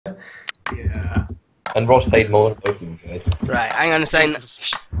Yeah. And Ross paid more than both of you guys. Right, hang on a second.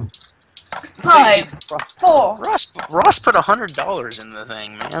 5, 4. Ross put $100 in the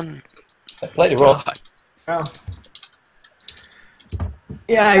thing, man. I played it, Ross. God. Oh.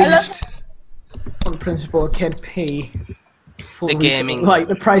 Yeah, I just on principle can't pay full The retail, gaming. like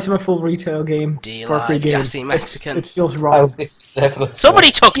the price of a full retail game D for a free Live, game. gassy Mexican. It feels How wrong. is this level?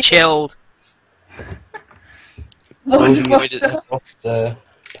 Somebody took chilled. Ross, Wonderful.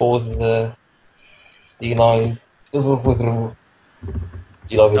 pause the D-line. Oh,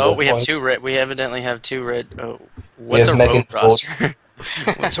 we have two red. We evidently have two red. Oh, what's a have road Megan's roster?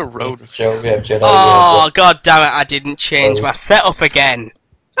 What's a road? Show, we have Jedi. Oh, god damn it, I didn't change my setup again.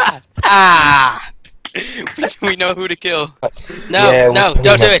 Ah! We know who to kill. No, Yeah, no, we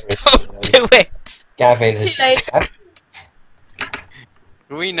don't do have it. Don't do it. Gavin Too late.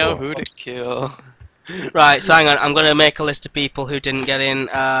 We know who to kill. Right, so hang on, I'm gonna make a list of people who didn't get in.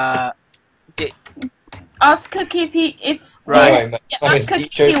 Ask Cookie if Right, yeah, Magnus, ask Cookie he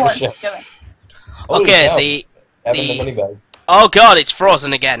if chose he the wants show. to do it. Holy Okay, cow, the Gavin the money bag. oh god, it's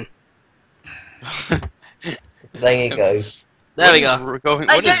frozen again. There you go. There we go.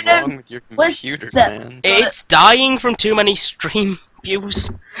 What is wrong with your computer, man? It's dying from too many stream views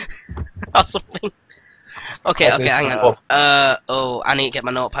or something. Okay, hang on. Oh, I need to get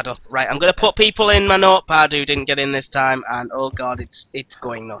my notepad up. Right, I'm gonna put people in my notepad who didn't get in this time, and oh god, it's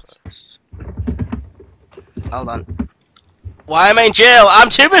going nuts. Hold on. Why am I in jail? I'm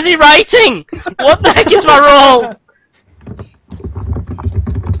too busy writing! What the heck is my role?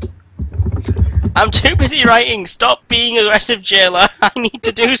 I'm too busy writing. Stop being aggressive, jailer. I need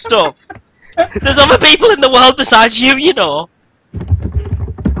to do stuff. There's other people in the world besides you, you know.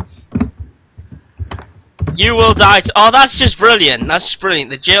 You will die. Oh, that's just brilliant. That's just brilliant.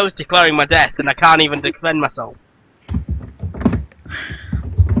 The jail is declaring my death, and I can't even defend myself.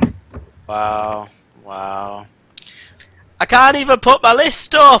 Wow. Wow. I can't even put my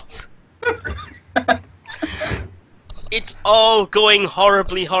list up. It's all going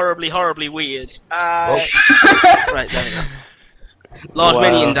horribly, horribly, horribly weird. Right, there we go. Lord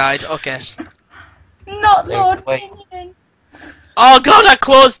Minion died. Okay. Not Lord Wait. Minion. Oh god, I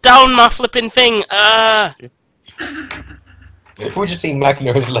closed down my flipping thing. We just see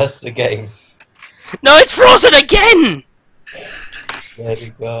Magna has lost the game. No, it's frozen again. There we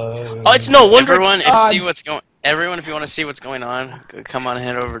go. Oh, it's no wonder. Everyone, it's if you want to see what's going on, come on,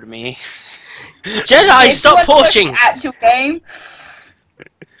 head over to me. Jedi, If stop you want to watch poaching. the actual game.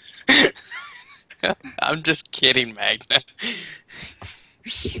 I'm just kidding, Magna.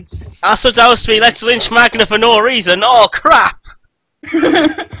 Also doused me. Let's lynch Magna for no reason. Oh crap.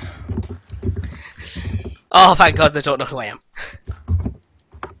 Oh, thank God they don't know who I am.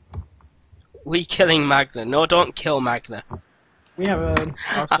 We killing Magna. No, don't kill Magna. We have a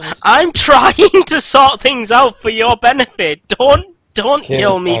arsonist. I'm trying to sort things out for your benefit. Don't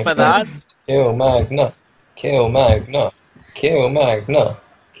kill me for Magna. that. Kill Magna. Kill Magna. Kill Magna.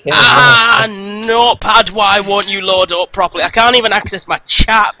 Kill Ah, notepad, why won't you load up properly? I can't even access my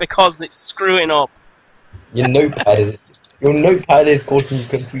chat because it's screwing up. Your notepad is causing your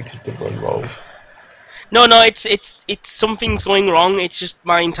computer to run wrong. No, it's something's going wrong. It's just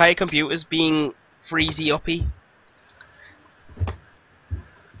my entire computer's being freezy uppy.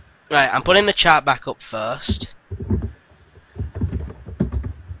 Right, I'm putting the chat back up first.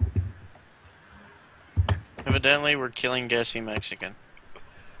 Evidently, we're killing Gassy Mexican.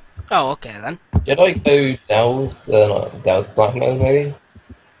 Oh, okay then. Jedi go Dow's blackmail maybe?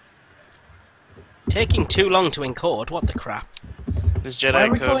 Taking too long to encode. What the crap? Is Why are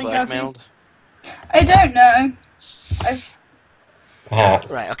Jedi we code calling Gassy? blackmailed? I don't know.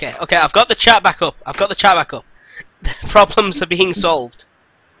 Perhaps. Right, okay, I've got the chat back up. The problems are being solved.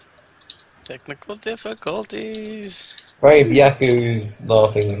 Technical difficulties. Brave Yaku's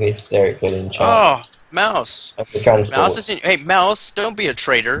laughing hysterically in chat. Oh, Mouse. At the transport. Mouse is in. Hey, Mouse, don't be a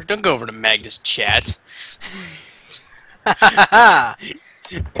traitor. Don't go over to Magda's chat.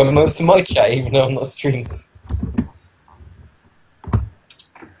 Come over to my chat even though I'm not streaming.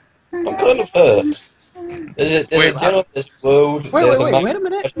 I'm kind of hurt. There's a Jedi this world. Wait a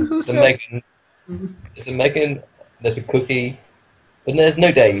minute. Who said? Megan. There's a Megan. There's a Cookie. But there's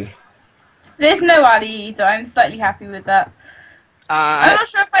no Dave. There's no Ali either. I'm slightly happy with that. I'm not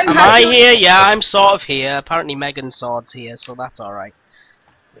sure if I'm Am I here? Yeah, I'm sort of here. Apparently Megan Sword's here, so that's alright.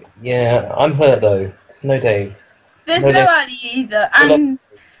 Yeah, I'm hurt though. There's no Dave. There's No, no Dave. Ali either. And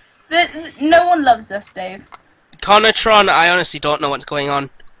no one loves us, Dave. Conatron, I honestly don't know what's going on.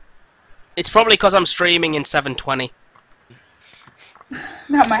 It's probably because I'm streaming in 720.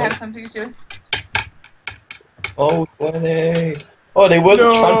 That might have something to do with it. Oh, 20. Oh, they weren't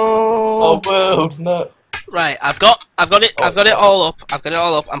No. trying. Oh, world, no. Right, I've got it all up. I've got it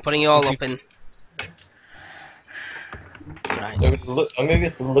all up. I'm putting it all up in. Right. So I'm gonna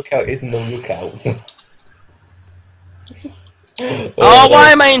guess the lookout isn't the lookout. Oh,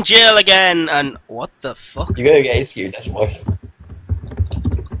 why am I in jail again? And what the fuck? You're gonna get issued, that's why.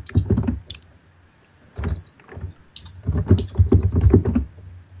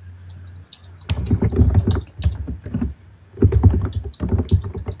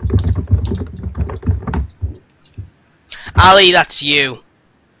 Ali, that's you.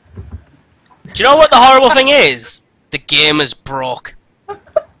 Do you know what the horrible thing is? The game is broke.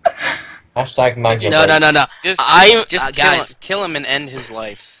 Hashtag Magna. No. Just kill him and end his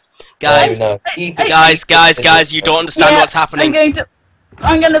life. Guys, No. guys, you don't understand what's happening.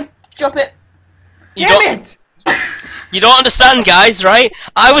 I'm gonna drop it. Damn it! You don't understand, guys, right?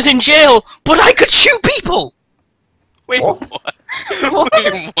 I was in jail, but I could shoot people! Wait, What?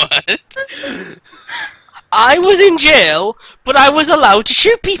 Wait, what? I was in jail, but I was allowed to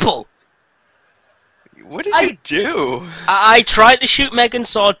shoot people! What did you do? I tried to shoot Megan's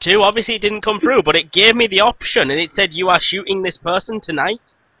sword too, obviously it didn't come through, but it gave me the option, and it said you are shooting this person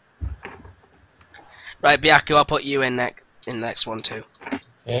tonight. Right, Byaku, I'll put you in the next one too.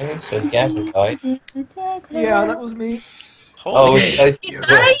 Yeah, so Gavin died. Yeah, that was me. Oh, shit.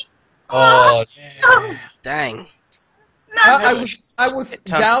 Oh, Dang. No. I was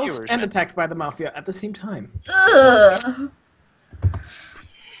Ton of doused viewers, and man. attacked by the mafia at the same time. Ugh.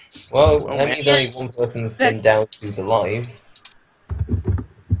 well, Oh, that man. means only one person's been down who's alive.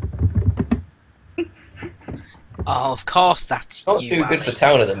 Oh, of course that's Not you, too good Ali. for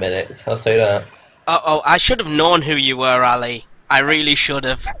town at the minute, I'll say that. Oh, I should have known who you were, Ali. I really should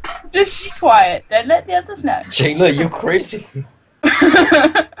have. Just be quiet, then let the others know. Jailor, you're crazy.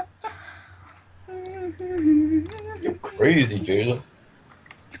 You're crazy, Jailor.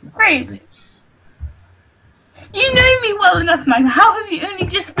 Crazy. You know me well enough, man. How have you only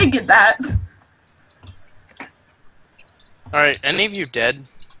just figured that? Alright, any of you dead?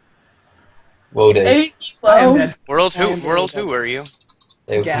 Well, days. Only I am well, dead. World I am who? World dead. who are you?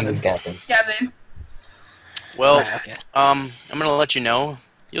 They were Gavin. Gavin. Gavin. Well, Right, okay. I'm gonna let you know.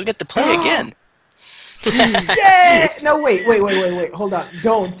 You'll get to play again. Yeah! No, wait. Hold on.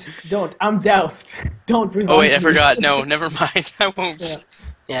 Don't. I'm doused. Don't revive Oh wait, I me. forgot. No, never mind. I won't. Yeah.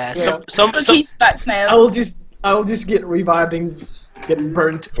 Yeah, Yeah. some Keep blackmail. I will just get revived and get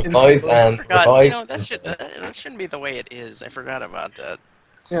burnt. Revives instantly. and Forgot. revives. You know that shouldn't be the way it is. I forgot about that.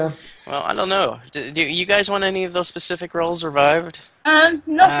 Yeah. Well, I don't know. Do you guys want any of those specific roles revived? Not at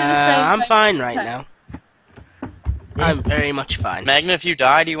this I'm stage, fine but- right now. I'm very much fine. Magna, if you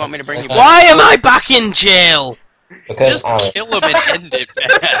die, do you want me to bring you back? Why am I back in jail? Because Just Alex. kill him and end it,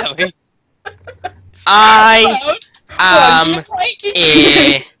 Ali. I am Well,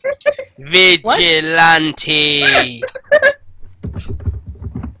 a vigilante.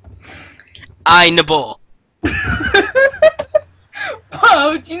 I know.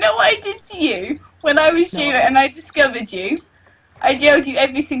 Oh, do you know what I did to you when I was you and I discovered you? I jailed you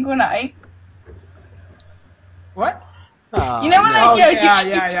every single night. What? Oh, You know when no. Oh, I jailed you yeah,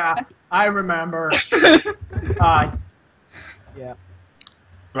 every yeah. I remember. Yeah.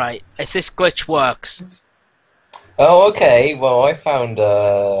 Right, if this glitch works. Oh, okay. Well, I found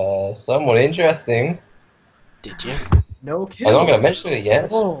someone interesting. Did you? No kills. I'm not going to mention it yet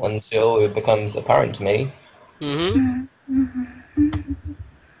Oh. until it becomes apparent to me.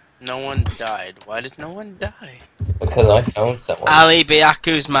 No one died. Why did no one die? Because I found someone. Ali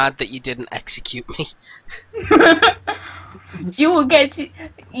Byaku's mad that you didn't execute me. You will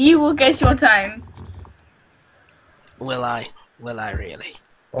get your time. Will I? Will I really?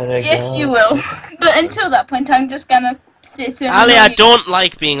 Yes, you will. But until that point, I'm just gonna sit and. Ali, I don't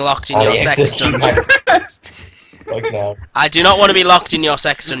like being locked in your sex execute dungeon. Like now. I do not want to be locked in your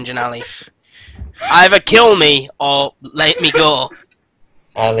sex dungeon, Ali. Either kill me or let me go.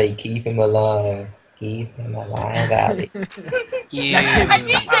 Ali, keep him alive. Keep him alive, Ali. You. I did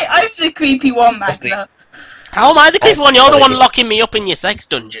say I'm the creepy one, Magna. How am I the creepy one? You're the one locking me up in your sex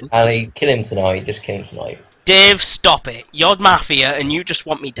dungeon. Ali, kill him tonight. Just kill him tonight. Dave, stop it. You're mafia and you just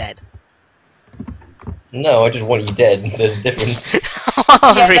want me dead. No, I just want you dead. There's a difference.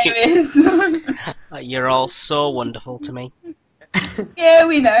 Yeah, Really? there is. You're all so wonderful to me. Yeah,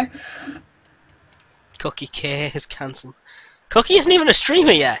 we know. Cookie K is cancelled. Cookie isn't even a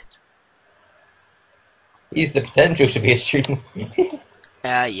streamer yet. He's the potential to be a streamer.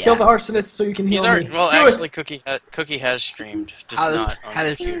 Yeah. Kill the arsonist so you can heal He's already. me. Well, Do actually, it. Cookie has streamed, just Help, not on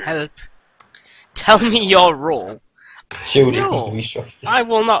help, computer. help. Tell me your role. Shield No. equals resources. I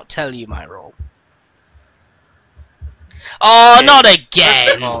will not tell you my role. Oh, Okay. not First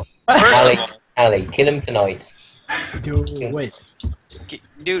again! of all, first of all, Ali, kill him tonight. Do it.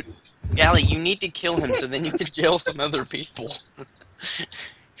 dude, Allie, you need to kill him so then you can jail some other people.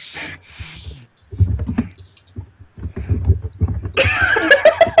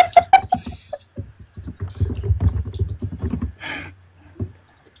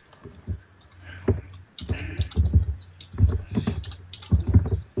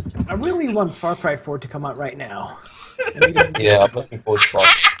 I really want Far Cry 4 to come out right now. Yeah, I'm looking forward to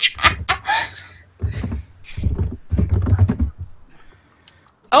that.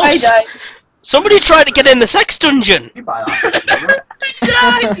 Oh, I died. somebody tried to get in the sex dungeon!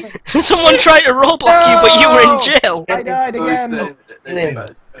 Someone tried to roadblock you, but you were in jail! I died again!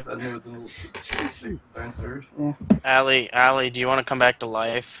 Allie, do you want to come back to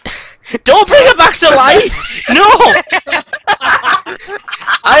life? Don't bring her back to life! No!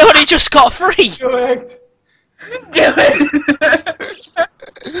 I only just got free! Do it! Do it.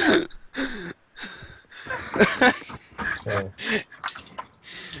 Yeah.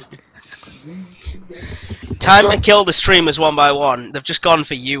 Time to kill the streamers one by one. They've just gone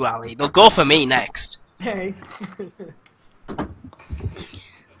for you, Ali. They'll go for me next. Hey.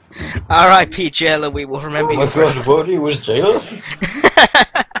 R.I.P. Jailor, we will remember Oh my you. god, what he was jailor?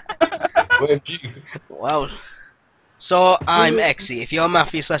 Where'd you? Wow. So, I'm Exy. If you're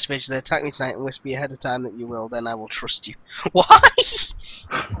Mafia/Vigilante, attack me tonight and whisper ahead of time that you will, then I will trust you. Why?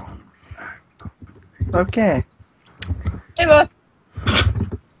 Okay. Hey, boss.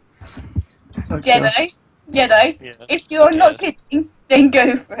 Jedi. Jedi. Yes. If you're not Yes. kidding, then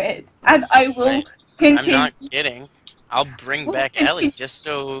go for it. And I will I'm continue. not kidding. I'll bring back Allie just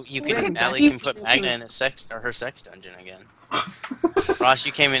so you can Allie can put Magna in her sex dungeon again. Ross,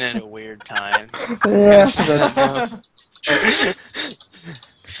 you came in at a weird time. Yeah.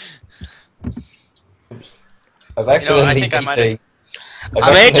 I've accidentally I think I might have-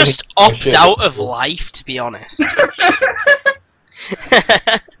 I may just opt out of life, to be honest.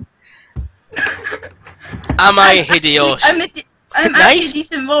 Am I Hideyoshi? I'm Nice. actually a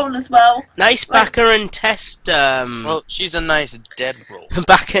decent role as well. Nice backer and test, Well, she's a nice dead roll.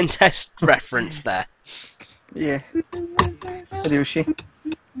 back and test reference there. Yeah. Hideyoshi.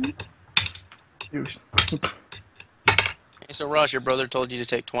 Hideyoshi. Hey, so Ross, your brother told you to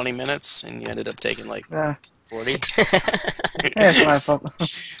take 20 minutes, and you ended up taking like Ah, 40. yeah, that's my fault.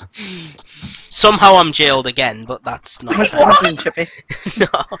 Somehow I'm jailed again, but that's not Much fair. happened, Chippy. No.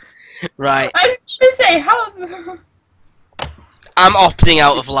 Right. I was going to say, how... I'm opting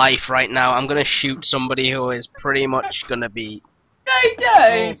out of life right now. I'm gonna shoot somebody who is pretty much gonna be... No, Oh,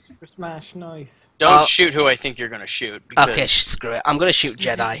 don't. Super Smash, nice. Don't shoot who I think you're gonna shoot. Because Okay, screw it. I'm gonna shoot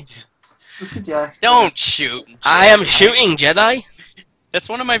Jedi. Yeah. Don't shoot. I am shooting Jedi? That's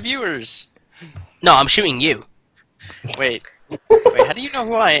one of my viewers. No, I'm shooting you. Wait, how do you know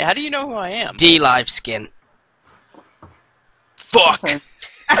who I am? D-Live skin. Fuck. Okay.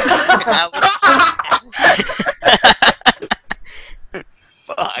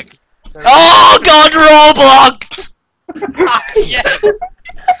 Fuck. Oh god, Roblox! Yeah.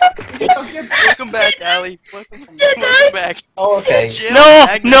 Welcome back, Allie. Welcome back. Oh, okay. Jill, No,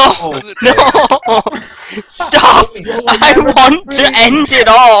 Agnes, no, was it- no! Stop! I want to end it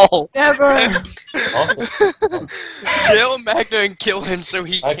all! Never! Awesome. Jail Magna and kill him so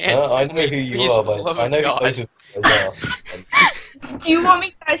he I can't. know who you He's are, for the but love I of know who God. both of you are. Do you want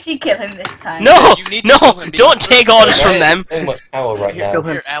me to actually kill him this time? No! You need to No! kill him Don't because- take orders I from have them! so much power right Here, now.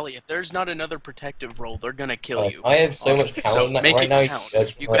 here, Allie, if there's not another protective role, they're gonna kill you. I have so much power So right make it now. count.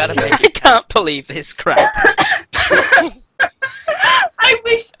 judge You me gotta right make I can't believe this crap. I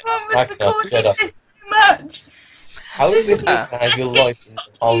wish someone was Magna, recording Jedi. this so much. How does it feel to have your life in the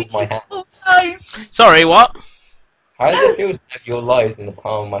palm of my All hands? time. Sorry, what? How does it feel to have your lives in the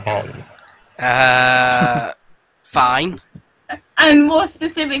palm of my hands? Fine. And more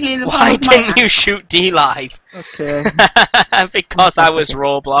specifically, in the Why palm of my didn't hand. you shoot D-Live? Okay. Because I was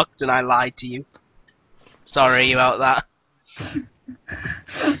Robloxed and I lied to you. Sorry about that.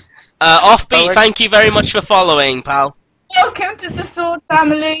 Offbeat, thank you very much for following, pal. Welcome to the Sword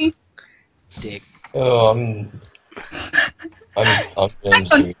family. Dick. Oh, I'm Hang on,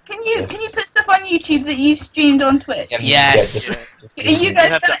 going can you put stuff on YouTube that you streamed on Twitch? Yes. Are you You guys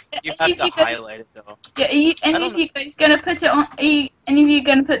have to, gonna, you are have to guys- highlight it though. yeah, are you, any I don't of you guys gonna put it on? Are you, any of you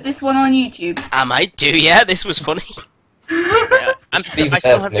gonna put this one on YouTube? I might do, yeah, this was funny. Yeah, I still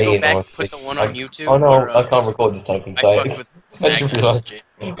have to go back and put the one on YouTube. Oh no, or, I can't record this type of I thing. fucked with I just Magnus. realised.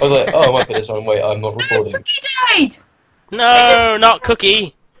 I was like, oh, I might put this on. Wait, I'm not recording. Cookie died. No, not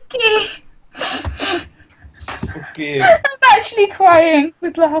Cookie. Okay. Okay. I'm actually crying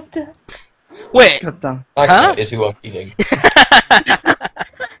with laughter. Wait. God damn. Huh? Is who I'm killing.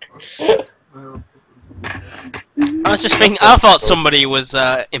 I was just thinking. I thought somebody was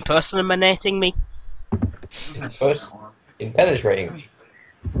impersonating me. Penetrating.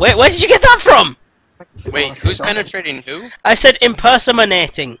 Wait, where did you get that from? Wait, who's penetrating who? I said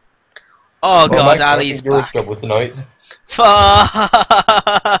impersonating. Oh god, Ali's back. Trouble tonight. Fuck!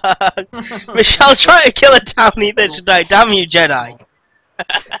 Michelle tried to kill a townie that should die. Damn you, Jedi.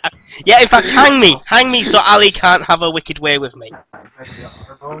 Yeah, in fact, hang me so Ali can't have a wicked way with me.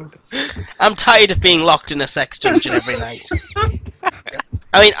 I'm tired of being locked in a sex dungeon every night.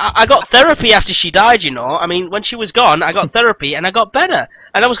 I mean, I got therapy after she died, you know. I mean, when she was gone, I got therapy and I got better.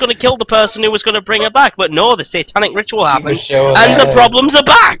 And I was going to kill the person who was going to bring her back, but no, the satanic ritual happened, and the problems are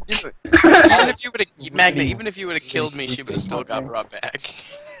back! Even if you would have, Magna, even if you would have killed me, she would have still got brought back.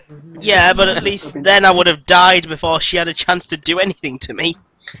 Yeah, but at least then I would have died before she had a chance to do anything to me.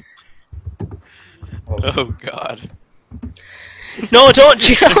 Oh god. No, don't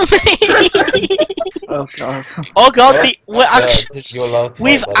jail me! Oh god. Oh god,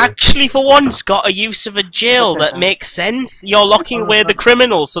 we've buddy. actually for once got a use of a jail that makes sense. You're locking away the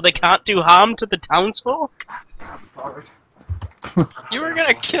criminals so they can't do harm to the townsfolk. You were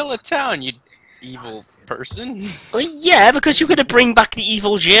gonna kill a town, you evil person. Well, yeah, because you're gonna bring back the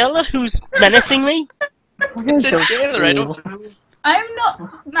evil jailer who's menacing me. It's a jailer, I don't... I'm not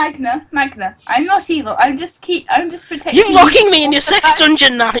Magna. I'm not evil. I'm just protecting. You're locking me in your sex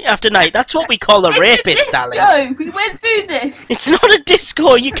dungeon night after night. That's what we call a rapist, Ali. No, we went through this. It's not a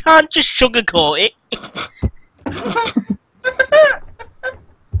disco. You can't just sugarcoat it.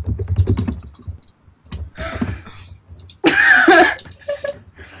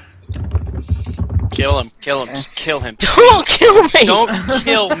 Kill him, just kill him. Don't kill me! Don't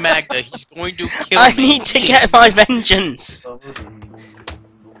kill Magda, he's going to kill me. I need to get my vengeance.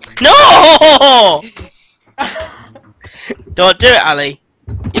 No! Don't do it, Ali.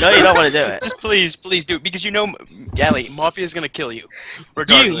 You know you don't want to do it. Just please do it, because you know, Ali, Mafia's gonna kill you.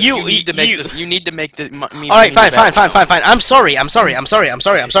 Regardless, you need to make this. You need to make this. Alright, fine. I'm sorry.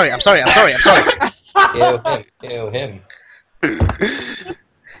 Kill him.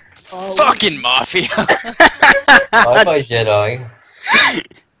 Fucking Mafia! Bye, Jedi.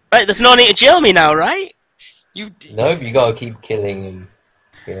 Right, there's no need to jail me now, right? No, you gotta keep killing him.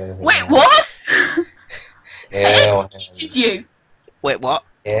 Wait, what? I Yeah, executed you. Wait, what?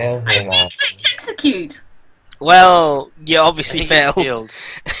 yeah, I clicked execute. Well, you obviously failed. Killed.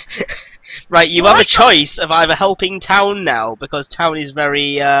 Right, you have a choice of either helping Town now, because Town is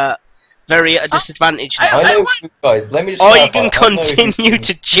very at a disadvantage now. I know you guys. Let me just Or you clarify, can continue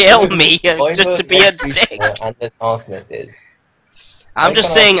to jail me just to be a dick. And the arsonist is. I'm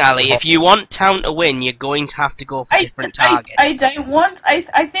just saying, Ali, if you want Town to win, you're going to have to go for different targets. I don't want.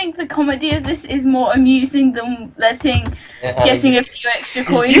 I think the comedy of this is more amusing than getting a few extra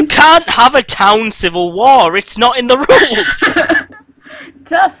coins. You can't have a town civil war. It's not in the rules.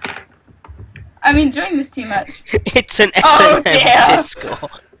 Tough. I'm enjoying this too much. It's an Oh, S&M dear. disco.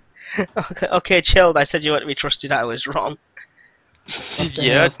 Okay, chilled. I said you weren't to be trusted. I was wrong.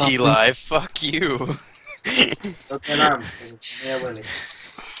 Yeah, D-Live, fuck you.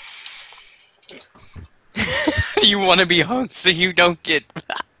 You want to be hung so you don't get...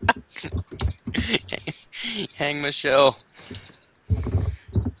 Hang Michelle.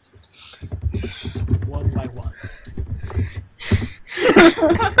 One by one.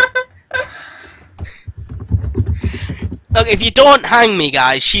 Look, if you don't hang me,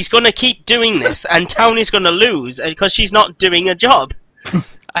 guys, she's gonna keep doing this, and Town is gonna lose because she's not doing a job.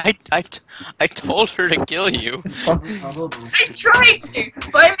 I told her to kill you. I tried to,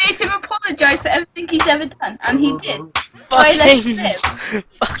 but I made him apologise for everything he's ever done, and he did.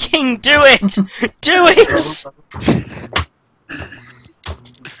 Fucking do it! Do it!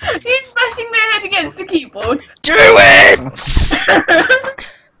 He's smashing their head against the keyboard. Do it!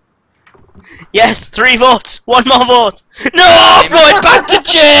 Yes, 3 votes. 1 more vote. No, I'm going back to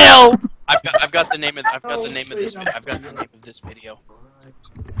jail. I've got the name of this video.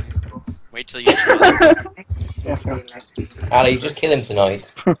 Wait till you see it. Ali, just kill him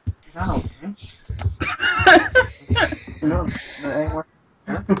tonight. No, anymore.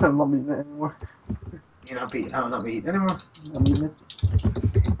 I'm not beating it anymore. You're not beating. I'm not beating anymore. I'm beating it.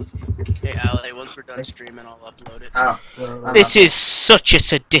 Hey, Ali, once we're done streaming, I'll upload it. Oh, so This is such a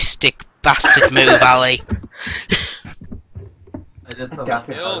sadistic bastard move, Ali. I did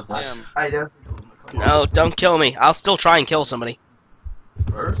Kill him. I did. No, don't kill me. I'll still try and kill somebody.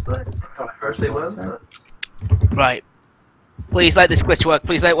 First they was. Right. Please let this glitch work.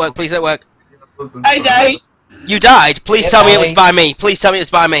 Please let it work. Please let it work. I died. You died. Please tell me it was by me. Please tell me it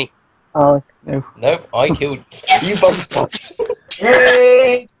was by me. Ali. No. Nope, I killed you both.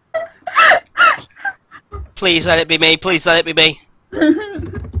 Yay! Please let it be me. Please let it be me.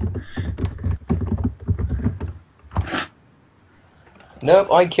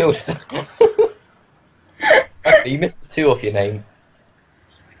 Nope, I killed her. Okay, you missed the 2 off your name.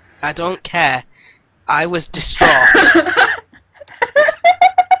 I don't care. I was distraught.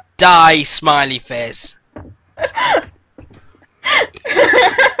 Die, smiley face.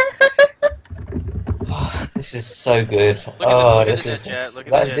 This is so good. Look at this the is chat, look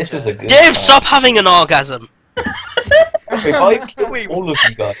at the this chat. was a good. Dave, stop having an orgasm. If I killed all of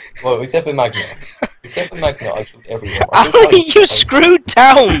you guys, well, except for Magna. Except for Magna, I killed everyone. I killed Ali, Magna. you screwed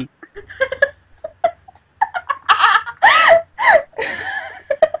down.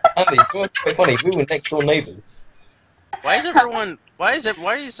 Andy, you know what's quite funny? We were next door neighbours. Why is everyone? Why is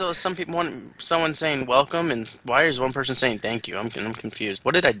some people want someone saying welcome, and why is one person saying thank you? I'm confused.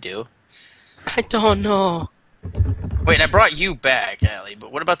 What did I do? I don't know. Wait, I brought you back, Allie.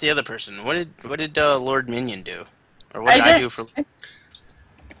 But what about the other person? What did Lord Minion do? Or what did I do for?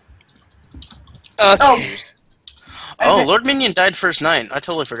 Okay. Oh, Lord Minion died first night. I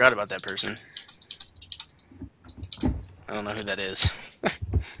totally forgot about that person. I don't know who that is.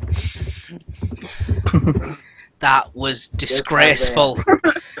 That was disgraceful.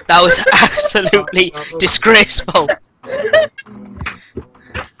 That was absolutely disgraceful.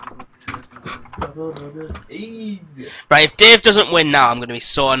 Right, if Dave doesn't win now, I'm going to be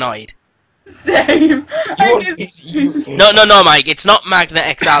so annoyed. Same. No, Mike. It's not Magna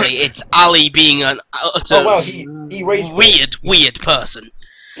X Ali. It's Ali being an utter Oh wow, he rage quit. weird person.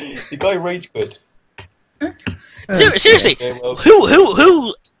 The guy rage quit. Seriously, Okay, well.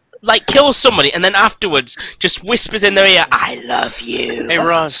 who like kills somebody and then afterwards just whispers in their ear, "I love you." Hey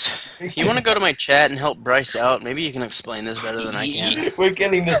Ross, you want to go to my chat and help Bryce out? Maybe you can explain this better than I can. We're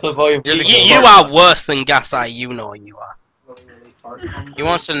getting the survival. You're the You are worse than Gas Eye. You know you are. He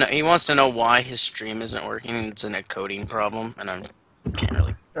wants to know why his stream isn't working. It's in a coding problem, and I can't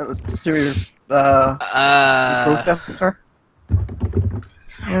really. To your processor.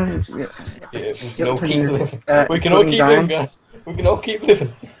 We can all keep living, guys. We can all keep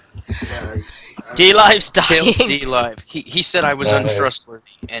living. D-Live's dying. Killed D-Live. He said I was No.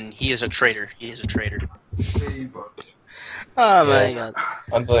 untrustworthy, and he is a traitor. He is a traitor. Oh my god.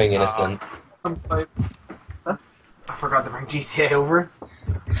 I'm playing innocent. I forgot to bring GTA over.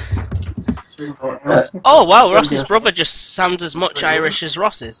 Oh wow, Ross's brother just sounds as much Irish as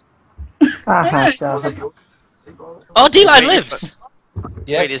Ross's. Oh, D-Live lives.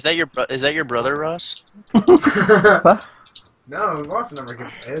 Yeah. Wait, is that your brother, Ross? No, Ross never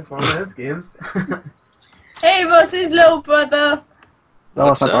gets it. It's one of his games. Hey, Ross's little brother.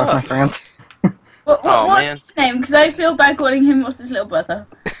 What's my up? friend. What's man. his name? Because I feel bad calling him Ross's little brother.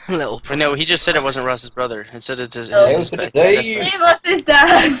 Little. But no, he just said it wasn't Ross's brother. It said it's his Oh. best friend. Hey, Ross's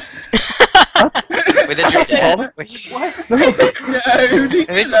dad. Wait, that's your dad?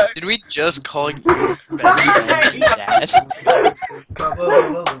 Wait, No. did we just call your best friend dad?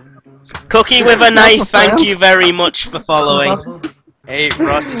 Cookie with a knife. Thank you very much for following. Hey,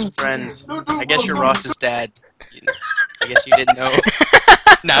 Ross's friend. I guess you're Ross's dad. I guess you didn't know.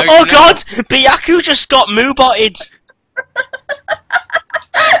 Now Oh you know. god, Byaku just got moo-botted.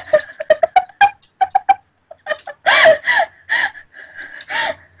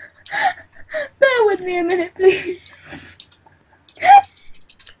 Bear with me a minute, please.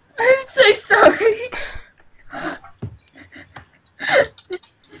 I'm so sorry.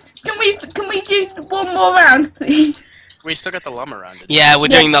 Can we do one more round, please? We still got the llama around it. Yeah, we're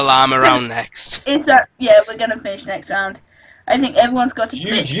doing the llama round next. Is that yeah? We're gonna finish next round. I think everyone's got a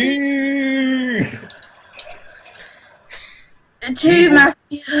bit. GG! Two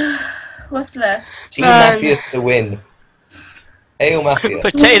Mafia. What's left? Team Mafia to the win. Hail Mafia.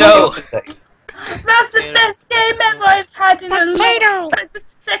 Potato. That's the best game ever I've had in a long. Like the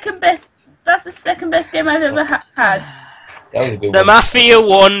second best. That's the second best game I've ever had. That was a good The one. Mafia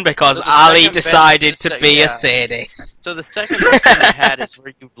won because So the Ali second best- decided the to sec- be yeah. a sadist. So the second best game I had is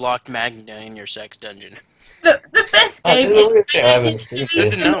where you blocked Magna in your sex dungeon. The best I game didn't is. I haven't seen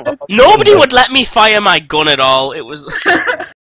this. know. Nobody would let me fire my gun at all. It was.